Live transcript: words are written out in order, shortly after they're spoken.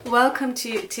Welcome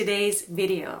to today's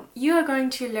video. You are going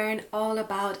to learn all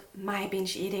about my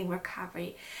binge eating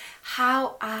recovery,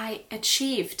 how I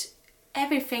achieved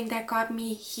everything that got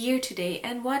me here today,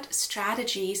 and what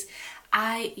strategies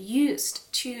I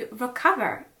used to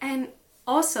recover, and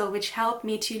also which helped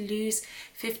me to lose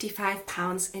 55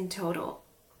 pounds in total.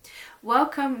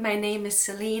 Welcome, my name is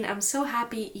Celine. I'm so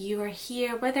happy you are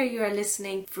here, whether you are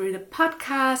listening through the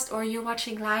podcast or you're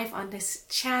watching live on this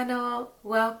channel.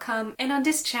 Welcome. And on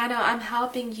this channel, I'm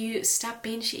helping you stop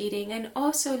binge eating and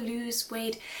also lose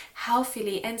weight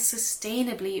healthily and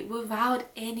sustainably without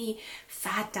any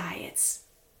fad diets.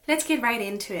 Let's get right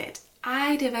into it.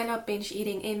 I developed binge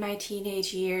eating in my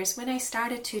teenage years. When I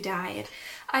started to diet,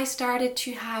 I started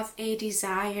to have a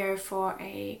desire for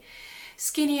a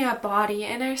skinnier body,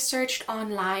 and I searched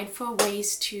online for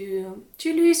ways to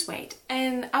lose weight,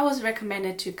 and I was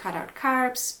recommended to cut out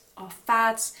carbs or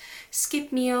fats,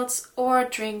 skip meals, or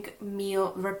drink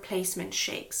meal replacement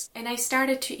shakes. And I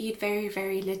started to eat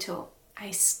very little.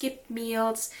 I skipped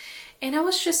meals, and I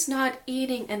was just not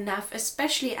eating enough,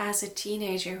 especially as a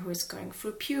teenager who was going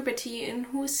through puberty and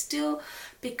who was still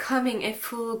becoming a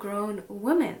full-grown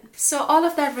woman. So all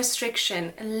of that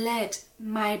restriction led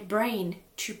my brain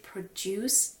to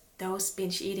produce those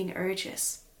binge eating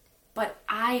urges. But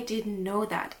I didn't know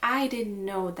that. I didn't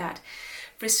know that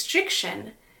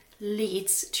restriction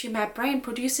leads to my brain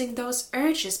producing those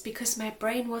urges, because my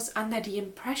brain was under the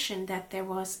impression that there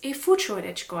was a food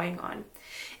shortage going on.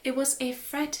 It was a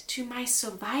threat to my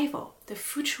survival. The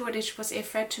food shortage was a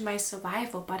threat to my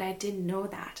survival, but I didn't know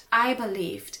that. I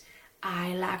believed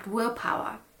I lacked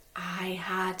willpower. I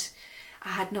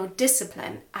had no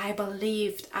discipline. I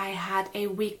believed I had a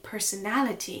weak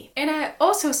personality. And I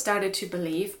also started to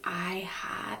believe I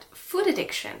had food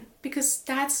addiction, because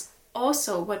that's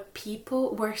also what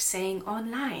people were saying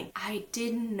online. I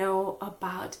didn't know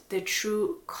about the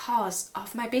true cause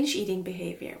of my binge eating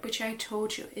behavior, which I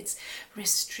told you, it's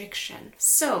restriction.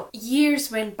 So years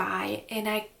went by and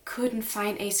I couldn't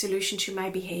find a solution to my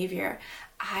behavior.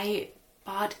 I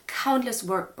bought countless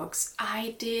workbooks.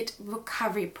 I did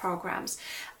recovery programs.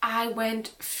 I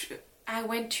went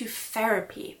to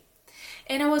therapy.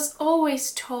 And I was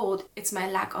always told it's my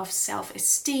lack of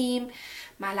self-esteem,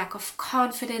 my lack of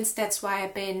confidence. That's why I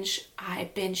binge.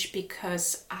 I binge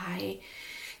because I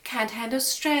can't handle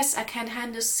stress, I can't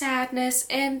handle sadness,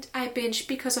 and I binge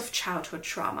because of childhood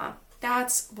trauma.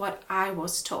 That's what I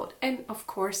was told. And of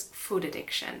course, food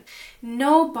addiction.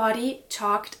 Nobody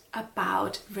talked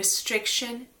about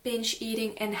restriction, binge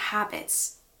eating, and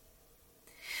habits.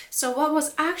 So what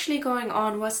was actually going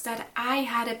on was that I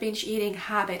had a binge eating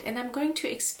habit, and I'm going to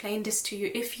explain this to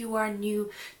you if you are new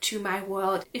to my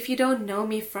world. If you don't know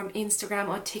me from Instagram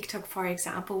or TikTok, for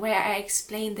example, where I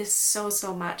explain this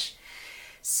so much.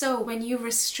 So when you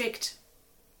restrict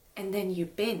and then you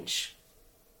binge,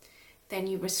 then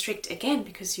you restrict again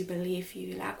because you believe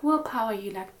you lack willpower,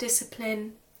 you lack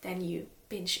discipline, then you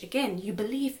binge again. You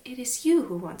believe it is you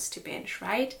who wants to binge,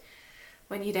 right?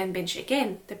 When you then binge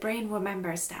again, the brain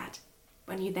remembers that.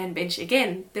 When you then binge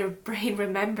again, the brain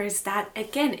remembers that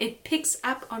again. It picks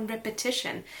up on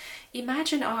repetition.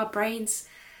 Imagine our brains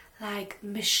like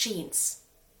machines.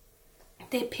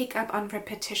 They pick up on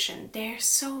repetition. They're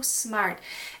so smart.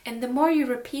 And the more you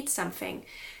repeat something,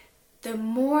 the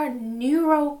more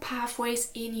neural pathways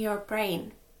in your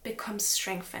brain become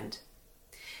strengthened.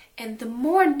 And the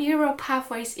more neural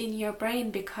pathways in your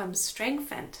brain become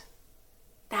strengthened,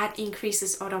 that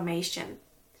increases automation.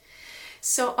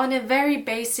 So on a very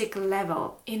basic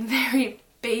level, in very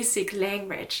basic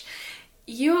language,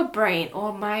 your brain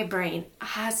or my brain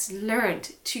has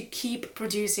learned to keep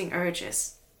producing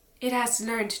urges. It has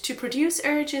learned to produce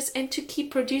urges and to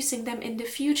keep producing them in the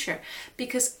future,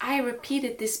 because I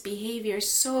repeated this behavior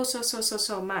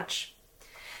so much.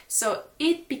 So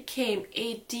it became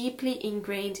a deeply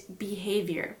ingrained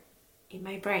behavior in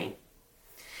my brain.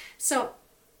 So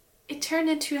it turned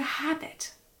into a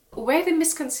habit. Where the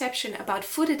misconception about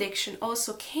food addiction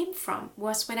also came from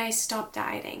was when I stopped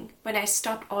dieting, when I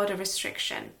stopped all the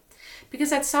restriction.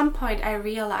 Because at some point I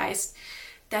realized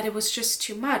that it was just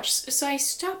too much, so I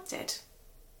stopped it.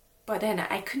 But then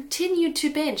I continued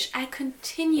to binge. I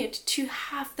continued to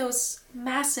have those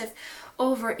massive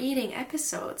overeating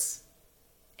episodes.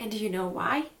 And do you know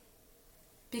why?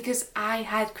 Because I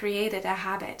had created a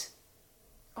habit.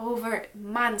 Over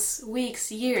months, weeks,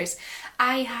 years,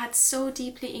 I had so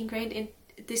deeply ingrained in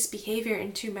this behavior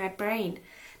into my brain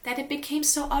that it became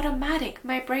so automatic.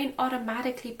 My brain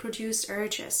automatically produced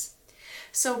urges.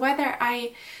 So whether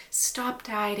I stopped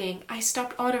dieting, I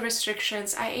stopped all the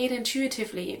restrictions, I ate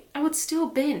intuitively, I would still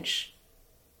binge.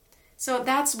 So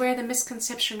that's where the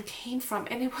misconception came from.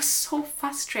 And it was so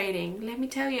frustrating. Let me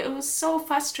tell you, it was so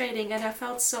frustrating. And I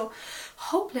felt so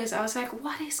hopeless. I was like,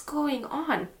 what is going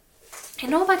on?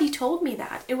 And nobody told me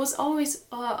that. It was always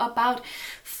about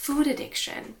food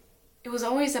addiction. It was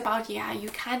always about, yeah, you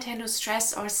can't handle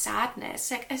stress or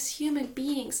sadness. Like, as human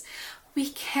beings, we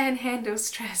can handle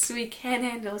stress, we can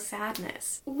handle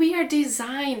sadness. We are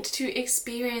designed to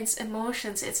experience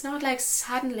emotions. It's not like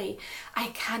suddenly I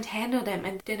can't handle them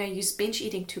and then I use binge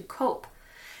eating to cope.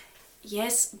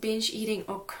 Yes, binge eating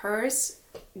occurs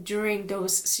during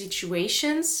those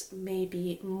situations,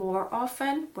 maybe more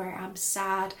often, where I'm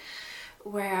sad,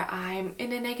 where I'm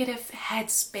in a negative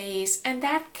headspace, and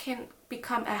that can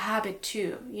become a habit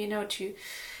too, you know, to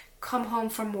come home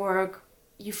from work,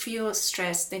 you feel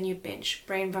stressed, then you binge.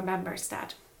 Brain remembers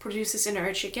that, produces an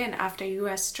urge again after you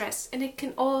are stressed, and it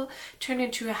can all turn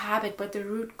into a habit. But the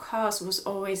root cause was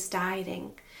always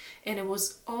dieting, and it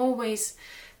was always,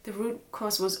 the root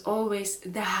cause was always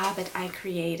the habit I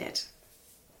created.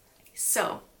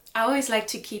 So I always like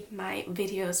to keep my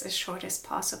videos as short as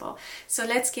possible. So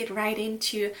let's get right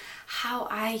into how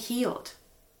I healed.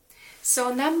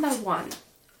 So number one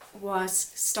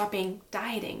was stopping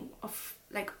dieting,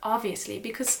 obviously,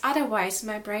 because otherwise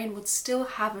my brain would still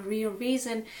have a real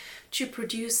reason to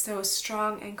produce those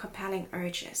strong and compelling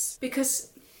urges.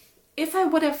 Because if I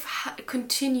would have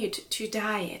continued to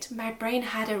diet, my brain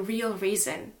had a real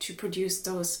reason to produce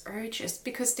those urges,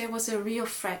 because there was a real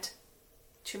threat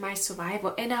to my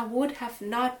survival, and I would have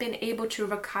not been able to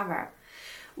recover.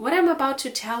 What I'm about to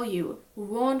tell you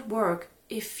won't work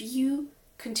if you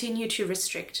continue to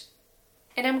restrict.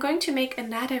 And I'm going to make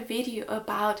another video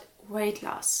about weight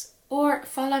loss, or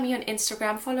follow me on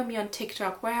Instagram, follow me on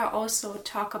TikTok, where I also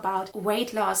talk about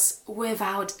weight loss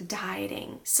without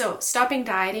dieting. So stopping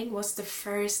dieting was the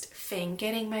first thing,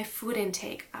 getting my food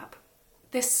intake up.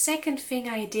 The second thing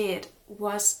I did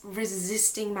was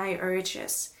resisting my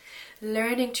urges,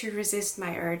 learning to resist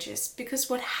my urges, because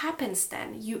what happens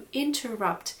then, you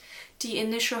interrupt the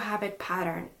initial habit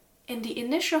pattern, and the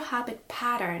initial habit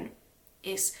pattern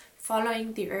is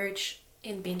following the urge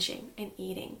in binging and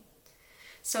eating.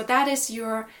 So that is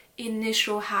your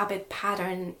initial habit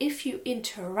pattern. If you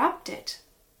interrupt it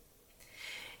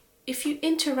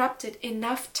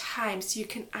enough times, you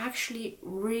can actually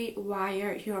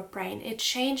rewire your brain. It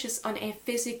changes on a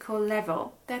physical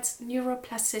level. That's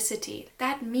neuroplasticity.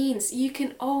 That means you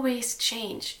can always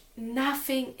change.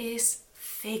 Nothing is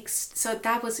fixed. So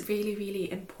that was really,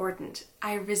 really important.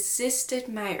 I resisted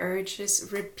my urges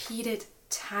repeated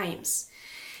times.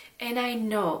 And I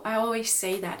know, I always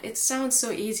say that, it sounds so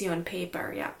easy on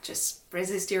paper. Yeah, just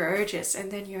resist your urges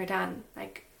and then you're done.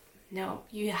 Like, no,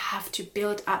 you have to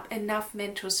build up enough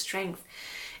mental strength,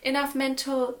 enough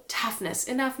mental toughness,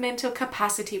 enough mental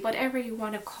capacity, whatever you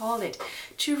want to call it,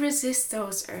 to resist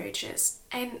those urges.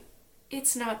 And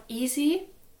it's not easy,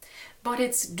 but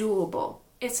it's doable.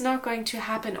 It's not going to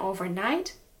happen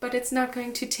overnight, but it's not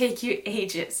going to take you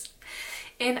ages.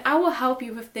 And I will help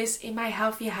you with this in my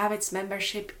Healthy Habits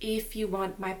membership if you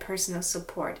want my personal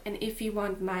support and if you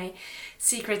want my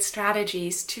secret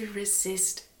strategies to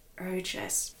resist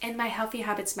urges. And my Healthy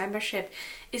Habits membership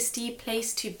is the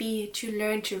place to be, to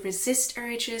learn to resist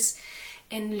urges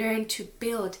and learn to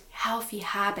build healthy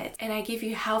habits. And I give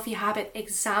you healthy habit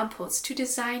examples to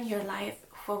design your life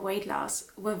for weight loss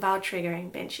without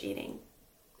triggering binge eating.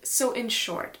 So in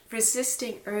short,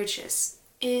 resisting urges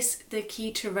is the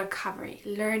key to recovery,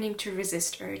 learning to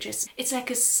resist urges. It's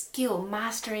like a skill,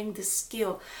 mastering the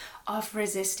skill of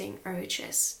resisting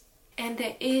urges. And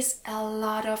there is a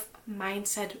lot of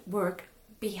mindset work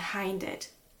behind it.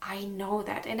 I know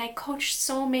that. And I coach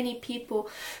so many people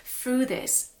through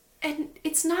this. And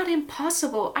it's not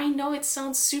impossible. I know it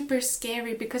sounds super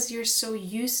scary because you're so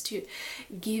used to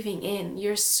giving in.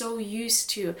 You're so used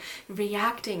to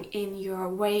reacting in your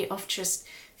way of just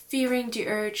fearing the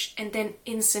urge and then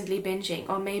instantly binging,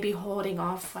 or maybe holding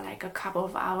off for like a couple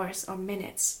of hours or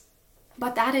minutes.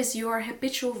 But that is your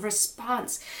habitual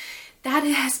response. That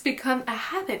has become a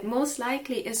habit, most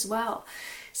likely as well.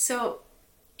 So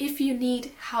if you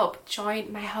need help,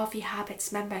 join my Healthy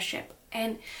Habits membership.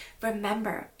 And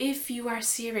remember, if you are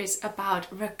serious about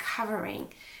recovering,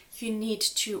 you need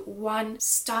to, one,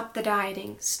 stop the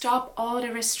dieting, stop all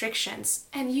the restrictions,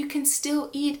 and you can still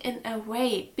eat in a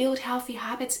way, build healthy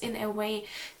habits in a way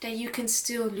that you can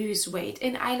still lose weight.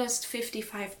 And I lost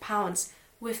 55 pounds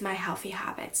with my healthy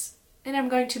habits. And I'm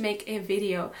going to make a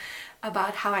video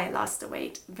about how I lost the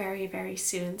weight very, very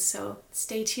soon. So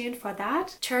stay tuned for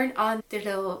that. Turn on the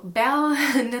little bell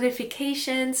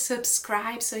notification,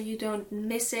 subscribe so you don't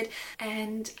miss it.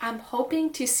 And I'm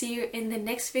hoping to see you in the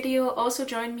next video. Also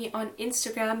join me on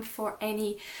Instagram for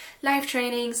any live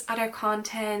trainings, other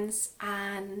contents,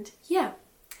 and yeah,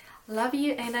 love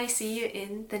you, and I see you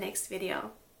in the next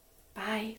video. Bye.